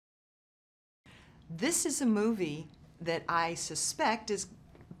This is a movie that I suspect is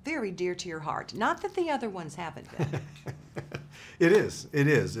very dear to your heart. Not that the other ones haven't been. It is. It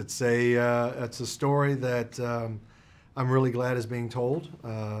is. It's a story that I'm really glad is being told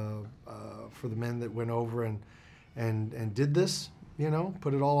for the men that went over and did this. You know,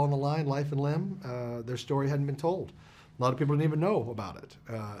 put it all on the line, life and limb. Their story hadn't been told. A lot of people didn't even know about it.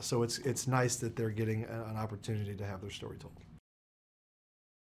 So it's nice that they're getting an opportunity to have their story told.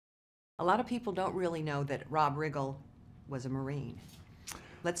 A lot of people don't really know that Rob Riggle was a Marine.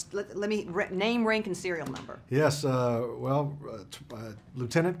 Let me name, rank, and serial number. Yes, Lieutenant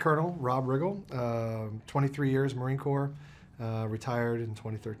Colonel Rob Riggle, 23 years Marine Corps, retired in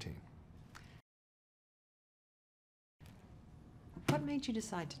 2013. What made you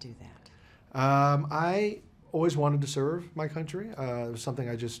decide to do that? I always wanted to serve my country. It was something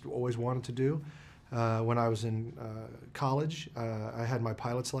I just always wanted to do. When I was in college, I had my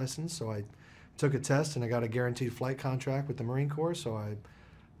pilot's license, so I took a test and I got a guaranteed flight contract with the Marine Corps, so I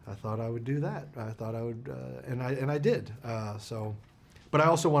thought I would do that. I thought I would, and I did. But I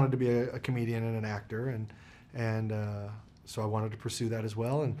also wanted to be a comedian and an actor, and so I wanted to pursue that as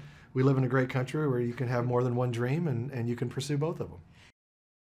well. And we live in a great country where you can have more than one dream, and you can pursue both of them.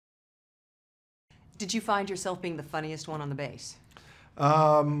 Did you find yourself being the funniest one on the base?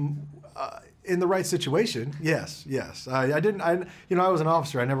 In the right situation, yes. I was an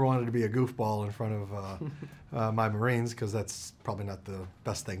officer. I never wanted to be a goofball in front of my Marines, because that's probably not the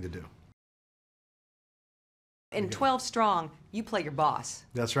best thing to do. In 12 Strong, you play your boss.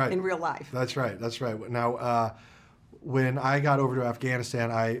 That's right. In real life. That's right. Now, when I got over to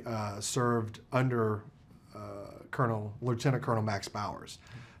Afghanistan, I served under Lieutenant Colonel Max Bowers,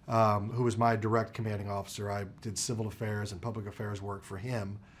 who was my direct commanding officer. I did civil affairs and public affairs work for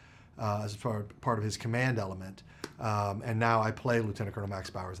him as part of his command element. And now I play Lieutenant Colonel Max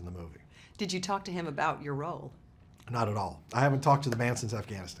Bowers in the movie. Did you talk to him about your role? Not at all. I haven't talked to the man since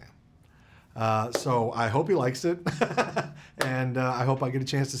Afghanistan. So I hope he likes it, and I hope I get a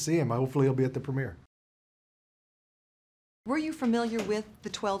chance to see him. Hopefully he'll be at the premiere. Were you familiar with the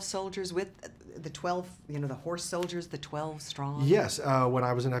 12 soldiers, with the 12, the horse soldiers, the 12 Strong? Yes, when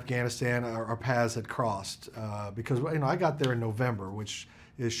I was in Afghanistan, our paths had crossed because I got there in November, which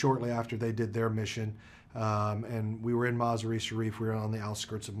is shortly after they did their mission, and we were in Mazar-i-Sharif. We were on the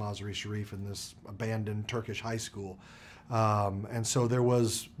outskirts of Mazar-i-Sharif in this abandoned Turkish high school, and so there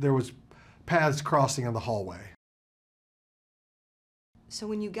was paths crossing in the hallway. So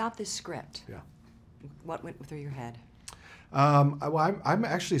when you got this script, yeah, what went through your head? I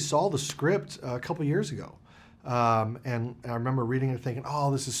actually saw the script a couple years ago, and I remember reading it thinking,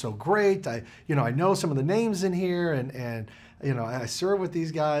 oh, this is so great. I know some of the names in here, and I serve with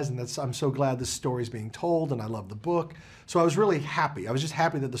these guys, and I'm so glad this story's being told, and I love the book. So I was really happy. I was just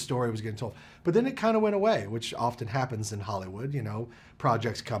happy that the story was getting told. But then it kind of went away, which often happens in Hollywood.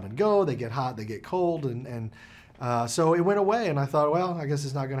 Projects come and go, they get hot, they get cold, and so it went away, and I thought, well, I guess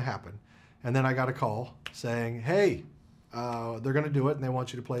it's not going to happen. And then I got a call saying, hey, they're going to do it, and they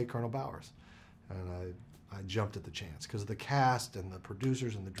want you to play Colonel Bowers. And I jumped at the chance because of the cast and the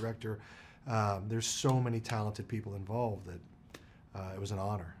producers and the director. There's so many talented people involved that it was an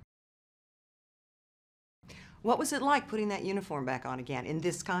honor. What was it like putting that uniform back on again in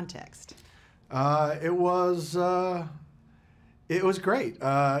this context? It was great.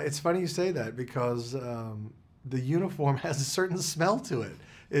 It's funny you say that because the uniform has a certain smell to it.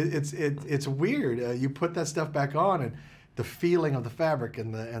 It's weird. You put that stuff back on, and the feeling of the fabric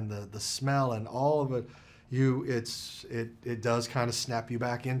and the smell and all of it, it does kind of snap you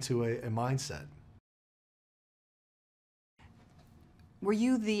back into a mindset. Were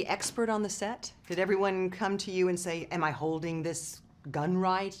you the expert on the set? Did everyone come to you and say, am I holding this gun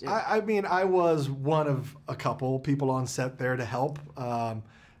right? I mean, I was one of a couple people on set there to help. I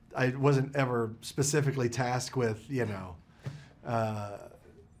wasn't ever specifically tasked with,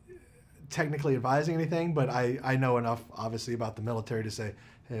 technically advising anything, but I know enough, obviously, about the military to say,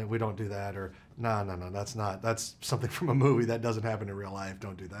 hey, we don't do that, or no, that's something from a movie that doesn't happen in real life.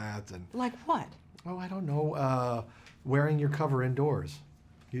 Don't do that. And like what? Oh, I don't know. Wearing your cover indoors.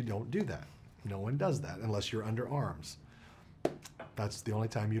 You don't do that. No one does that unless you're under arms. That's the only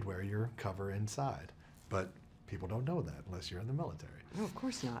time you'd wear your cover inside. But people don't know that unless you're in the military. No, of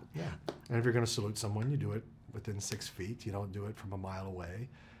course not. Yeah. And if you're going to salute someone, you do it within 6 feet. You don't do it from a mile away.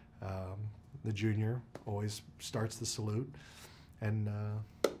 The junior always starts the salute. And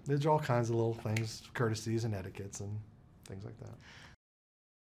there's all kinds of little things, courtesies and etiquettes and things like that.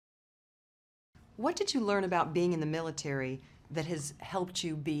 What did you learn about being in the military that has helped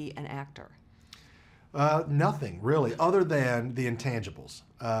you be an actor? Nothing, really, other than the intangibles.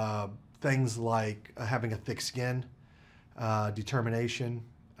 things like having a thick skin, determination,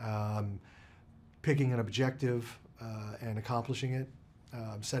 picking an objective and accomplishing it,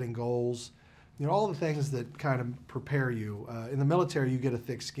 setting goals, all the things that kind of prepare you. In the military, you get a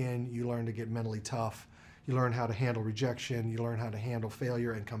thick skin, you learn to get mentally tough, you learn how to handle rejection, you learn how to handle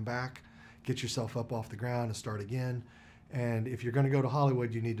failure and come back, get yourself up off the ground and start again. And if you're going to go to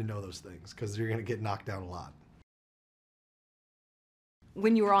Hollywood, you need to know those things because you're going to get knocked down a lot.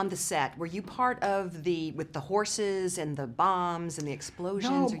 When you were on the set, were you part of with the horses and the bombs and the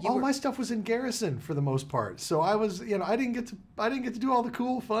explosions? No, or you all were... my stuff was in garrison for the most part. So I was, I didn't get to do all the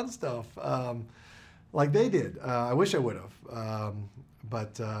cool, fun stuff like they did. I wish I would have,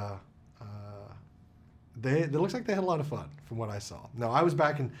 but it looks like they had a lot of fun from what I saw. No, I was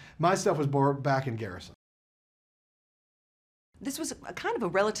my stuff was back in garrison. This was kind of a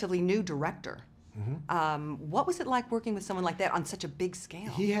relatively new director. Mm-hmm. What was it like working with someone like that on such a big scale?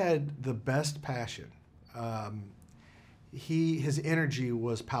 He had the best passion. His energy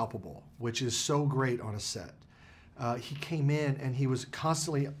was palpable, which is so great on a set. He came in and he was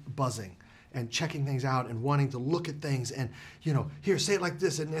constantly buzzing and checking things out and wanting to look at things and, here, say it like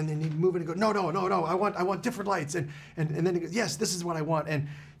this, and then he'd move it and go, no, I want different lights, and then he goes, yes, this is what I want. And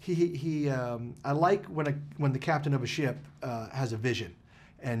I like when the captain of a ship has a vision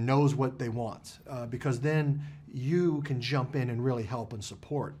and knows what they want, because then you can jump in and really help and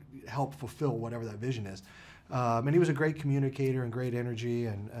help fulfill whatever that vision is. And he was a great communicator and great energy,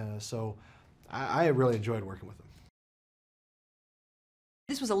 and so I really enjoyed working with him.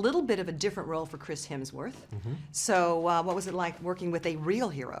 This was a little bit of a different role for Chris Hemsworth. Mm-hmm. So what was it like working with a real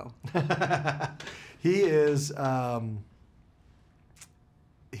hero? He is,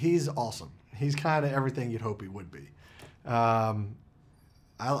 he's awesome. He's kind of everything you'd hope he would be.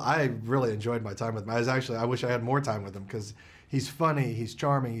 I really enjoyed my time with him. I wish I had more time with him because he's funny, he's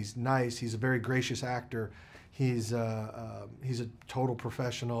charming, he's nice, he's a very gracious actor. He's a total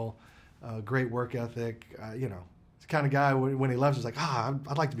professional, great work ethic. He's the kind of guy when he left, he's like,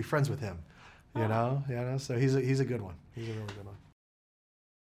 I'd like to be friends with him. You know. So he's a good one. He's a really good one.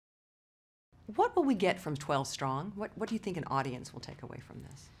 What will we get from 12 Strong? What do you think an audience will take away from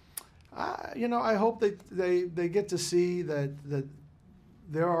this? I hope they get to see that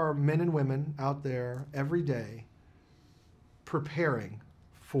there are men and women out there every day preparing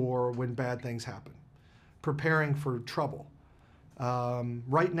for when bad things happen, preparing for trouble.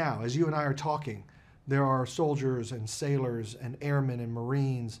 Right now, as you and I are talking, there are soldiers and sailors and airmen and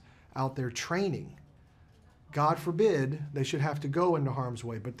Marines out there training. God forbid they should have to go into harm's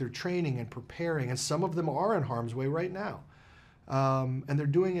way, but they're training and preparing, and some of them are in harm's way right now. And they're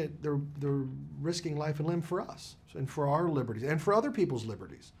doing it, they're risking life and limb for us and for our liberties and for other people's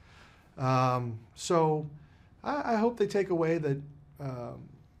liberties. So I hope they take away that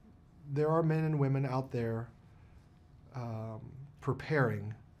there are men and women out there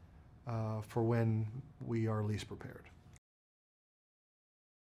preparing for when we are least prepared.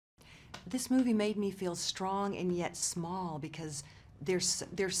 This movie made me feel strong and yet small because they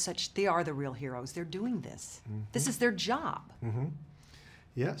are the real heroes. They're doing this. Mm-hmm. This is their job. Mm-hmm.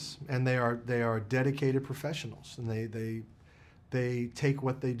 Yes, and they are dedicated professionals, and they take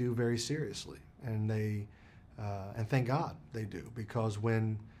what they do very seriously, and and thank God they do, because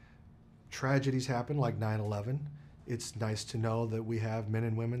when tragedies happen like 9/11, it's nice to know that we have men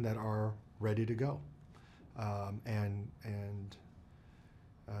and women that are ready to go,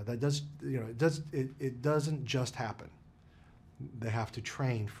 that does it doesn't just happen. They have to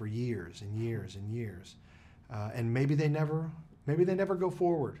train for years and years and years, and maybe they never go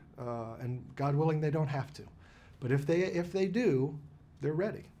forward, and God willing, they don't have to. But if they do, they're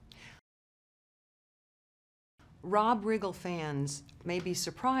ready. Rob Riggle fans may be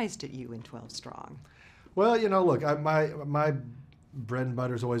surprised at you in 12 Strong. Well, look, my bread and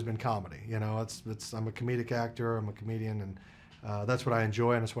butter's always been comedy. I'm a comedic actor, I'm a comedian, and that's what I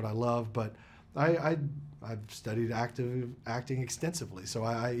enjoy and that's what I love. But I've studied acting extensively, so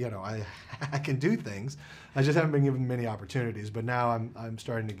I can do things. I just haven't been given many opportunities. But now I'm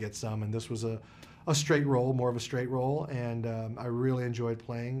starting to get some, and this was a straight role, more of a straight role, and I really enjoyed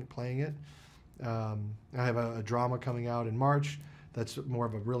playing it. I have a drama coming out in March that's more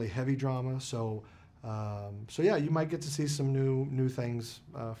of a really heavy drama. So yeah, you might get to see some new things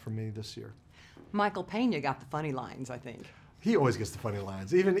from me this year. Michael Pena got the funny lines, I think. He always gets the funny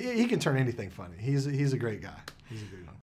lines. Even he can turn anything funny. He's a great guy. He's a good one.